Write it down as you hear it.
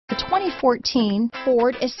2014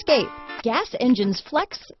 Ford Escape. Gas engines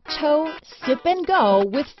flex, tow, sip and go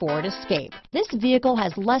with Ford Escape. This vehicle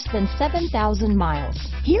has less than 7,000 miles.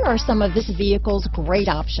 Here are some of this vehicle's great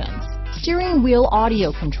options: steering wheel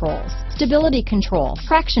audio controls, stability control,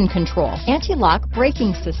 traction control, anti-lock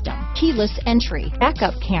braking system, keyless entry,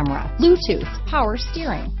 backup camera, Bluetooth, power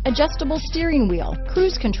steering, adjustable steering wheel,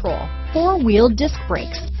 cruise control, four-wheel disc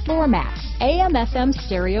brakes, floor mats, AM/FM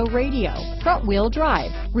stereo radio, front-wheel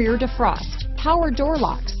drive, rear defrost, power door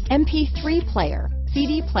locks, MP3 player,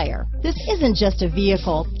 CD player. This isn't just a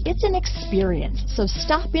vehicle, it's an experience. So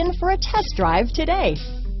stop in for a test drive today.